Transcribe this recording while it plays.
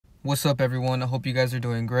What's up, everyone? I hope you guys are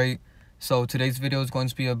doing great. So today's video is going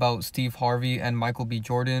to be about Steve Harvey and Michael B.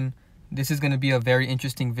 Jordan. This is going to be a very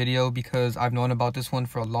interesting video because I've known about this one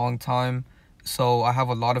for a long time. So I have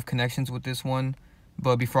a lot of connections with this one.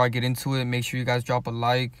 But before I get into it, make sure you guys drop a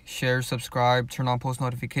like, share, subscribe, turn on post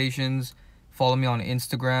notifications, follow me on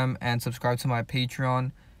Instagram, and subscribe to my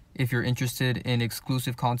Patreon if you're interested in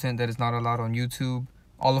exclusive content that is not allowed on YouTube.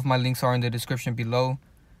 All of my links are in the description below.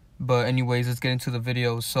 But anyways, let's get into the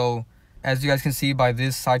video. So as you guys can see by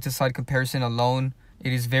this side-to-side comparison alone,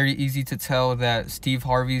 it is very easy to tell that Steve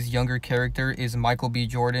Harvey's younger character is Michael B.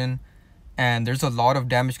 Jordan. And there's a lot of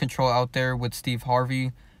damage control out there with Steve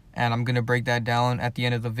Harvey. And I'm going to break that down at the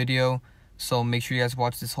end of the video. So make sure you guys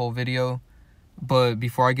watch this whole video. But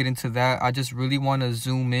before I get into that, I just really want to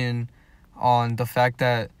zoom in on the fact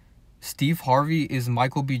that Steve Harvey is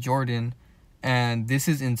Michael B. Jordan. And this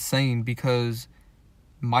is insane because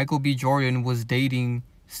Michael B. Jordan was dating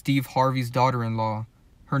Steve Harvey's daughter-in-law.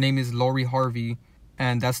 Her name is Lori Harvey,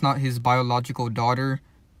 and that's not his biological daughter,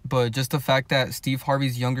 but just the fact that Steve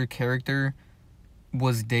Harvey's younger character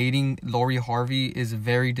was dating Lori Harvey is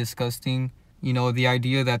very disgusting. You know, the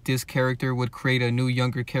idea that this character would create a new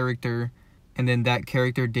younger character and then that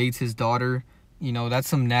character dates his daughter, you know, that's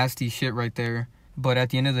some nasty shit right there. But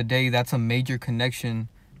at the end of the day, that's a major connection.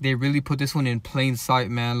 They really put this one in plain sight,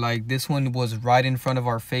 man. Like, this one was right in front of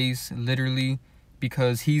our face, literally,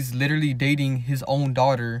 because he's literally dating his own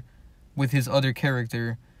daughter with his other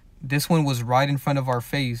character. This one was right in front of our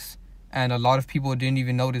face, and a lot of people didn't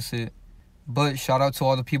even notice it. But shout out to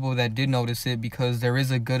all the people that did notice it, because there is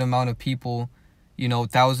a good amount of people, you know,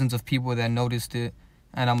 thousands of people that noticed it,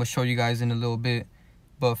 and I'm going to show you guys in a little bit.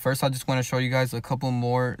 But first, I just want to show you guys a couple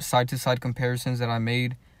more side-to-side comparisons that I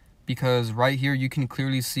made. Because right here you can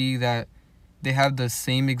clearly see that they have the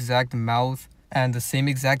same exact mouth and the same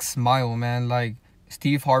exact smile, man. Like,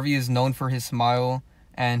 Steve Harvey is known for his smile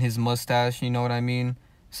and his mustache, you know what I mean?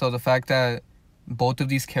 So the fact that both of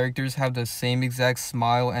these characters have the same exact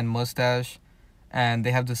smile and mustache, and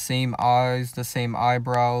they have the same eyes, the same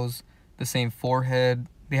eyebrows, the same forehead,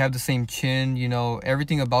 they have the same chin, you know,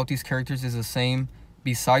 everything about these characters is the same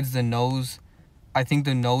besides the nose. I think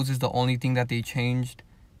the nose is the only thing that they changed.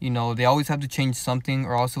 You know, they always have to change something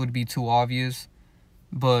or else it would be too obvious.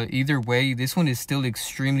 But either way, this one is still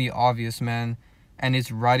extremely obvious, man. And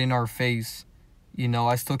it's right in our face. You know,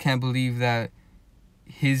 I still can't believe that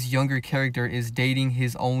his younger character is dating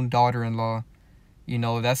his own daughter-in-law. You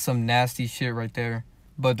know, that's some nasty shit right there.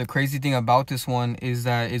 But the crazy thing about this one is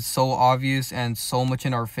that it's so obvious and so much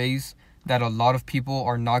in our face that a lot of people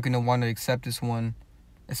are not going to want to accept this one.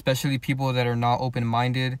 Especially people that are not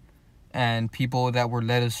open-minded and people that were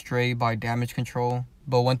led astray by damage control.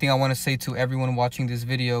 But one thing I want to say to everyone watching this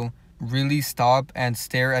video, really stop and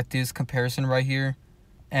stare at this comparison right here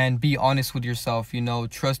and be honest with yourself. You know,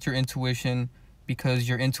 trust your intuition, because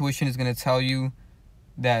your intuition is going to tell you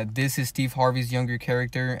that this is Steve Harvey's younger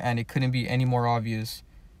character and it couldn't be any more obvious.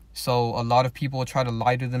 So a lot of people try to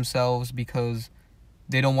lie to themselves because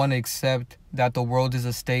they don't want to accept that the world is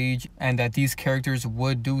a stage and that these characters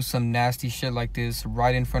would do some nasty shit like this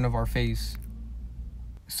right in front of our face.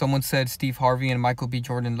 Someone said Steve Harvey and Michael B.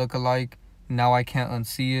 Jordan look alike. Now I can't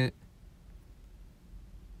unsee it.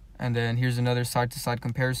 And then here's another side-to-side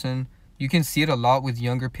comparison. You can see it a lot with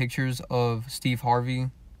younger pictures of Steve Harvey.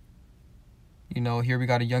 You know, here we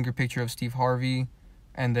got a younger picture of Steve Harvey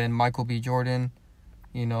and then Michael B. Jordan.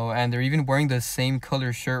 You know, and they're even wearing the same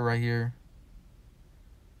color shirt right here.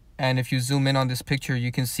 And if you zoom in on this picture,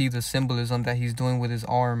 you can see the symbolism that he's doing with his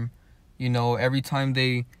arm. You know, every time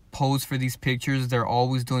they pose for these pictures, they're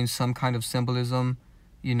always doing some kind of symbolism.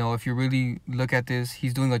 You know, if you really look at this,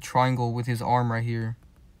 he's doing a triangle with his arm right here.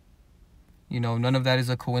 You know, none of that is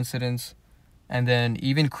a coincidence. And then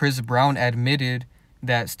even Chris Brown admitted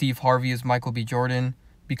that Steve Harvey is Michael B. Jordan,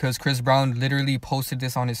 because Chris Brown literally posted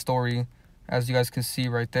this on his story, as you guys can see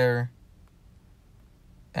right there.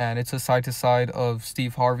 And it's a side-to-side of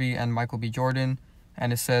Steve Harvey and Michael B. Jordan.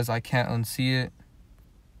 And it says, I can't unsee it.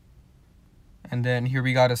 And then here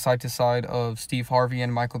we got a side-to-side of Steve Harvey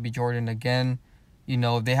and Michael B. Jordan again. You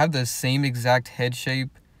know, they have the same exact head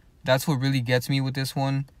shape. That's what really gets me with this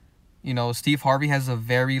one. You know, Steve Harvey has a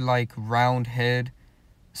very, like, round head.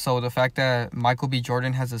 So the fact that Michael B.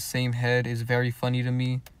 Jordan has the same head is very funny to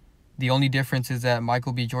me. The only difference is that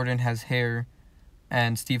Michael B. Jordan has hair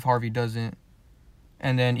and Steve Harvey doesn't.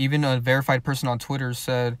 And then even a verified person on Twitter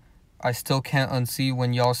said, I still can't unsee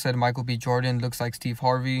when y'all said Michael B. Jordan looks like Steve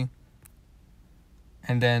Harvey.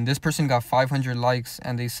 And then this person got 500 likes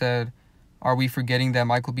and they said, are we forgetting that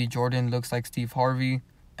Michael B. Jordan looks like Steve Harvey?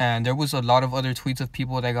 And there was a lot of other tweets of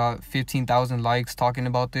people that got 15,000 likes talking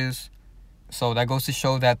about this. So that goes to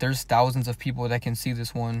show that there's thousands of people that can see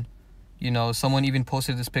this one. You know, someone even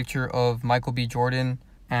posted this picture of Michael B. Jordan,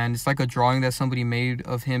 and it's like a drawing that somebody made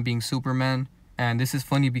of him being Superman. And this is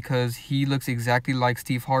funny because he looks exactly like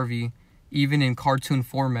Steve Harvey, even in cartoon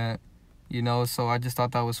format, you know, so I just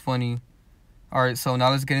thought that was funny. Alright, so now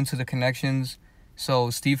let's get into the connections. So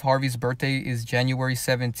Steve Harvey's birthday is January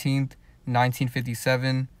 17th,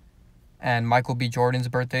 1957, and Michael B. Jordan's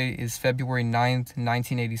birthday is February 9th,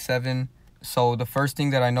 1987. So the first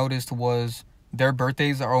thing that I noticed was their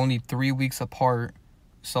birthdays are only 3 weeks apart,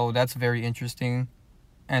 so that's very interesting.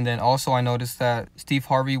 And then also I noticed that Steve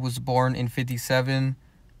Harvey was born in 57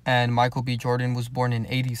 and Michael B. Jordan was born in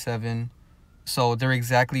 87. So they're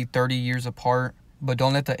exactly 30 years apart. But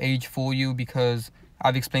don't let the age fool you, because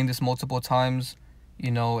I've explained this multiple times. You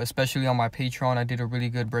know, especially on my Patreon, I did a really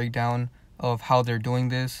good breakdown of how they're doing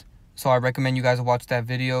this. So I recommend you guys watch that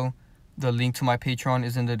video. The link to my Patreon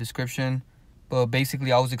is in the description. But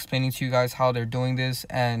basically I was explaining to you guys how they're doing this,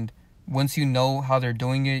 and once you know how they're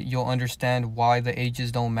doing it, you'll understand why the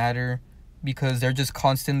ages don't matter, because they're just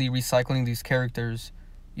constantly recycling these characters.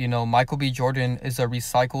 You know, Michael B. Jordan is a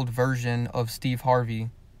recycled version of Steve Harvey.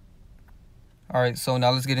 Alright, so now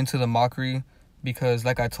let's get into the mockery, because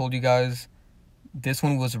like I told you guys, this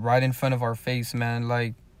one was right in front of our face, man.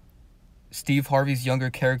 Like, Steve Harvey's younger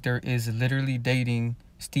character is literally dating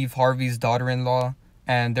Steve Harvey's daughter-in-law,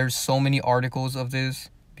 and there's so many articles of this,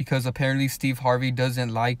 because apparently Steve Harvey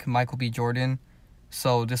doesn't like Michael B. Jordan.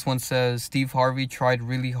 So this one says, Steve Harvey tried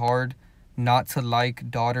really hard not to like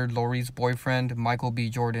daughter Lori's boyfriend, Michael B.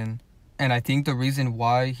 Jordan. And I think the reason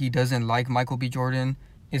why he doesn't like Michael B. Jordan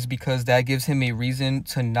is because that gives him a reason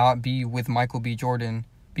to not be with Michael B. Jordan.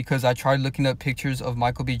 Because I tried looking up pictures of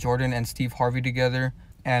Michael B. Jordan and Steve Harvey together,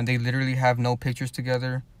 and they literally have no pictures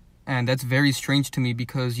together. And that's very strange to me,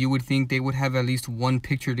 because you would think they would have at least one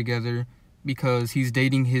picture together, because he's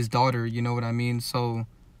dating his daughter, you know what I mean? So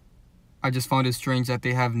I just found it strange that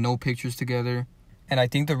they have no pictures together. And I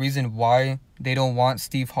think the reason why they don't want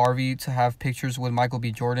Steve Harvey to have pictures with Michael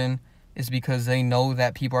B. Jordan is because they know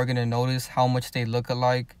that people are going to notice how much they look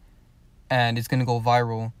alike, and it's going to go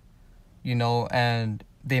viral, you know, and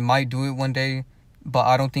they might do it one day, but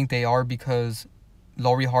I don't think they are, because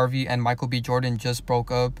Lori Harvey and Michael B. Jordan just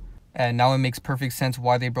broke up, and now it makes perfect sense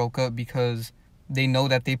why they broke up, because they know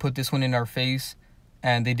that they put this one in our face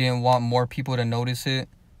and they didn't want more people to notice it.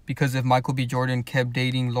 Because if Michael B. Jordan kept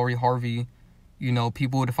dating Lori Harvey, you know,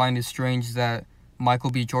 people would find it strange that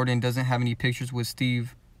Michael B. Jordan doesn't have any pictures with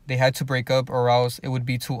Steve. They had to break up, or else it would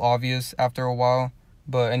be too obvious after a while.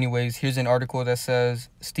 But anyways, here's an article that says,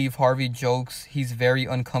 Steve Harvey jokes he's very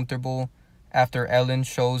uncomfortable after Ellen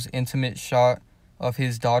shows intimate shot of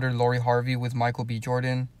his daughter Lori Harvey with Michael B.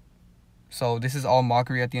 Jordan. So this is all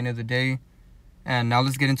mockery at the end of the day. And now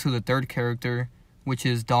let's get into the third character, which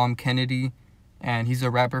is Dom Kennedy, and he's a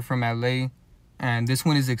rapper from LA. And this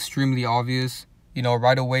one is extremely obvious. You know,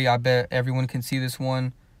 right away, I bet everyone can see this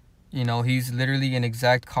one. You know, he's literally an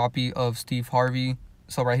exact copy of Steve Harvey.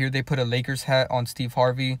 So right here, they put a Lakers hat on Steve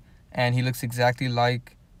Harvey, and he looks exactly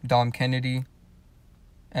like Dom Kennedy.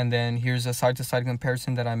 And then here's a side-to-side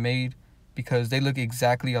comparison that I made, because they look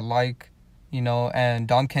exactly alike, you know, and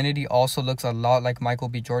Dom Kennedy also looks a lot like Michael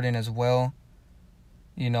B. Jordan as well.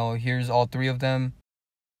 You know, here's all three of them.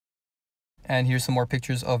 And here's some more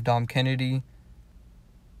pictures of Dom Kennedy.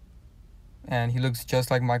 And he looks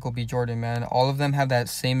just like Michael B. Jordan, man. All of them have that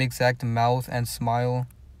same exact mouth and smile.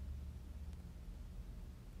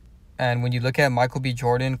 And when you look at Michael B.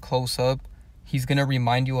 Jordan close up, he's going to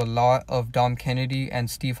remind you a lot of Dom Kennedy and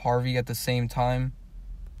Steve Harvey at the same time.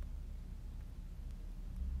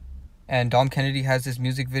 And Dom Kennedy has this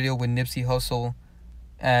music video with Nipsey Hussle.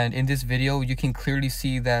 And in this video, you can clearly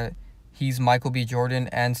see that he's Michael B. Jordan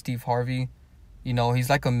and Steve Harvey. You know,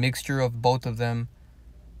 he's like a mixture of both of them.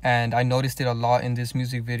 And I noticed it a lot in this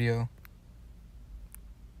music video.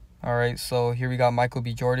 Alright, so here we got Michael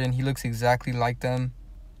B. Jordan. He looks exactly like them.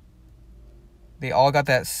 They all got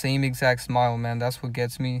that same exact smile, man. That's what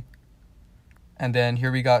gets me. And then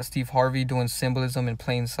here we got Steve Harvey doing symbolism in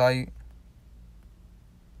plain sight.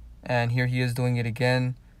 And here he is doing it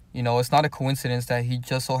again. You know, it's not a coincidence that he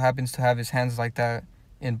just so happens to have his hands like that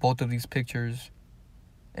in both of these pictures.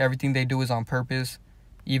 Everything they do is on purpose.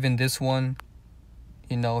 Even this one,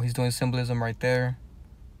 you know, he's doing symbolism right there.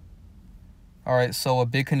 Alright, so a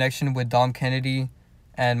big connection with Dom Kennedy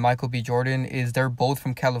and Michael B. Jordan is they're both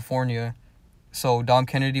from California. So Dom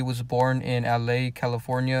Kennedy was born in LA,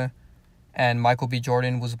 California, and Michael B.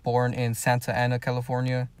 Jordan was born in Santa Ana,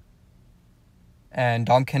 California. And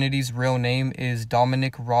Dom Kennedy's real name is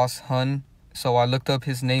Dominic Ross Hunn. So I looked up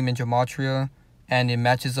his name in gematria, and it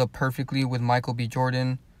matches up perfectly with Michael B.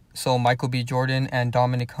 Jordan. So Michael B. Jordan and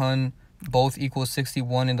Dominic Hunn both equal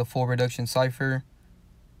 61 in the full reduction cipher.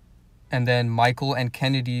 And then Michael and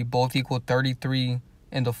Kennedy both equal 33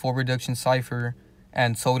 in the full reduction cipher,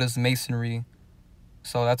 and so does Masonry.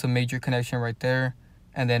 So that's a major connection right there.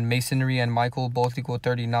 And then Masonry and Michael both equal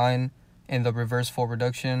 39 in the reverse full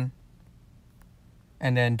reduction.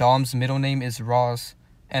 And then Dom's middle name is Ross,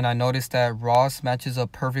 and I noticed that Ross matches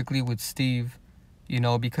up perfectly with Steve,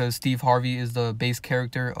 because Steve Harvey is the base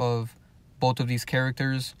character of both of these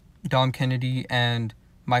characters, Dom Kennedy and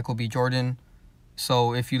Michael B. Jordan.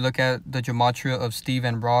 So if you look at the gematria of Steve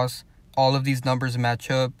and Ross, all of these numbers match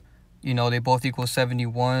up. They both equal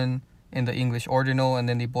 71 in the English ordinal, and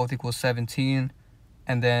then they both equal 17.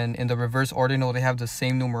 And then in the reverse ordinal, they have the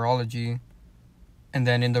same numerology. And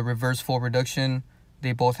then in the reverse full reduction,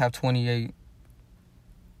 they both have 28.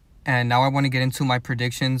 And now I want to get into my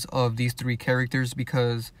predictions of these three characters,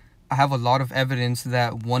 because I have a lot of evidence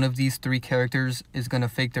that one of these three characters is going to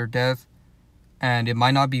fake their death. And it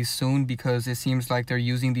might not be soon, because it seems like they're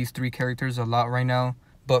using these three characters a lot right now.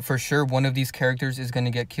 But for sure, one of these characters is going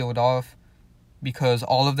to get killed off, because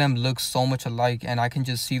all of them look so much alike, and I can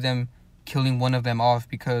just see them killing one of them off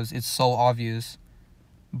because it's so obvious.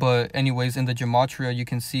 But anyways, in the gematria, you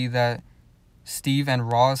can see that Steve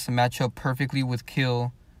and Ross match up perfectly with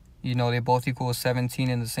Kill. They both equal 17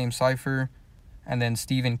 in the same cipher. And then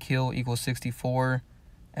Steve and Kill equal 64.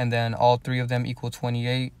 And then all three of them equal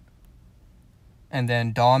 28. And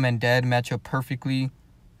then Dom and Dead match up perfectly.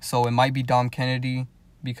 So it might be Dom Kennedy,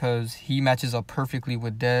 because he matches up perfectly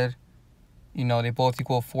with Dead. They both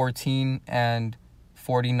equal 14 and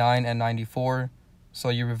 49 and 94. So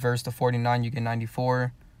you reverse the 49, you get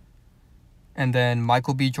 94. And then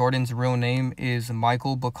Michael B. Jordan's real name is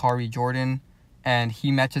Michael Bakari Jordan, and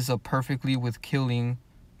he matches up perfectly with Killing,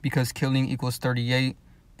 because Killing equals 38,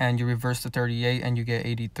 and you reverse the 38 and you get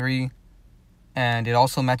 83. And it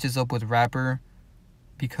also matches up with Rapper,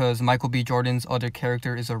 because Michael B. Jordan's other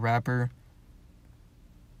character is a rapper.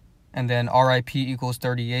 And then RIP equals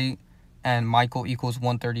 38, and Michael equals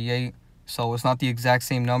 138. So it's not the exact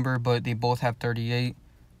same number, but they both have 38.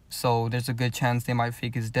 So there's a good chance they might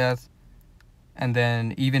fake his death. And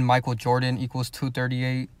then even Michael Jordan equals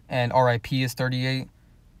 238, and RIP is 38.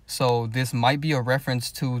 So this might be a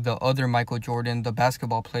reference to the other Michael Jordan, the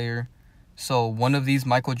basketball player. So one of these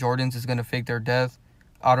Michael Jordans is going to fake their death.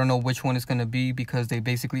 I don't know which one it's going to be, because they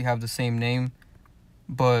basically have the same name.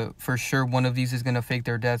 But for sure, one of these is going to fake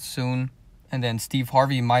their death soon. And then Steve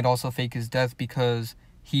Harvey might also fake his death, because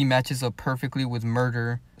he matches up perfectly with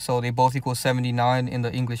Murder. So they both equal 79 in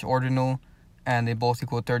the English ordinal, and they both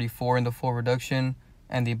equal 34 in the full reduction,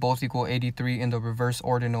 and they both equal 83 in the reverse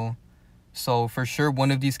ordinal. So for sure,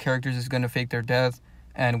 one of these characters is going to fake their death.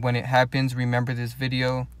 And when it happens, remember this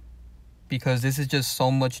video, because this is just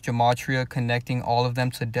so much gematria connecting all of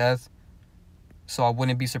them to death. So I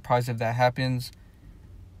wouldn't be surprised if that happens.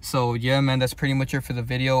 So yeah, man, that's pretty much it for the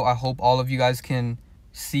video. I hope all of you guys can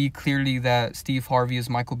see clearly that Steve Harvey is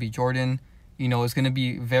Michael B. Jordan. It's going to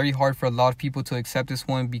be very hard for a lot of people to accept this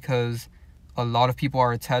one, because a lot of people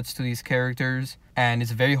are attached to these characters, and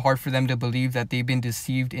it's very hard for them to believe that they've been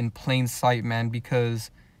deceived in plain sight, man,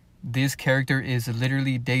 because this character is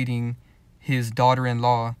literally dating his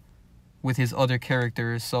daughter-in-law with his other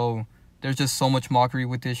characters. So there's just so much mockery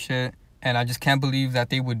with this shit, and I just can't believe that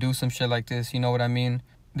they would do some shit like this. You know what I mean?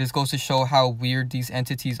 This goes to show how weird these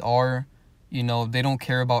entities are. They don't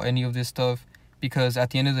care about any of this stuff, because at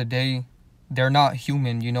the end of the day, they're not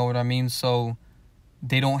human, you know what I mean? So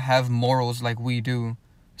they don't have morals like we do.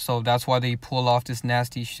 So that's why they pull off this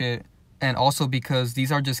nasty shit. And also because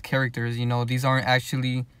these are just characters, these aren't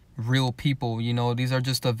actually real people, these are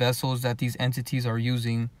just the vessels that these entities are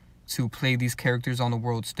using to play these characters on the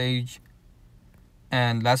world stage.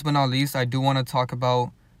 And last but not least, I do want to talk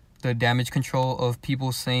about the damage control of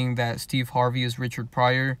people saying that Steve Harvey is Richard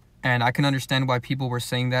Pryor. And I can understand why people were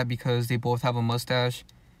saying that, because they both have a mustache.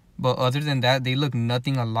 But other than that, they look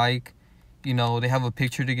nothing alike. They have a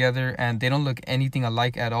picture together, and they don't look anything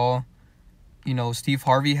alike at all. Steve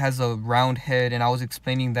Harvey has a round head, and I was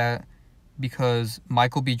explaining that because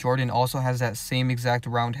Michael B. Jordan also has that same exact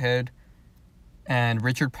round head. And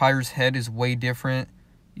Richard Pryor's head is way different.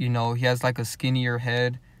 He has like a skinnier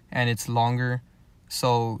head, and it's longer.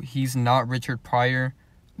 So he's not Richard Pryor,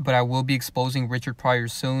 but I will be exposing Richard Pryor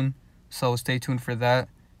soon, so stay tuned for that.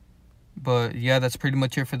 But yeah, that's pretty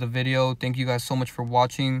much it for the video. Thank you guys so much for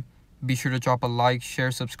watching. Be sure to drop a like, share,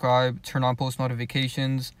 subscribe, turn on post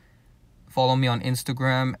notifications. follow me on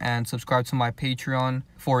Instagram, and subscribe to my Patreon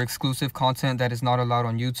for exclusive content that is not allowed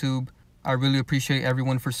on YouTube. I really appreciate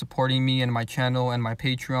everyone for supporting me and my channel and my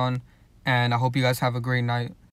Patreon, and I hope you guys have a great night.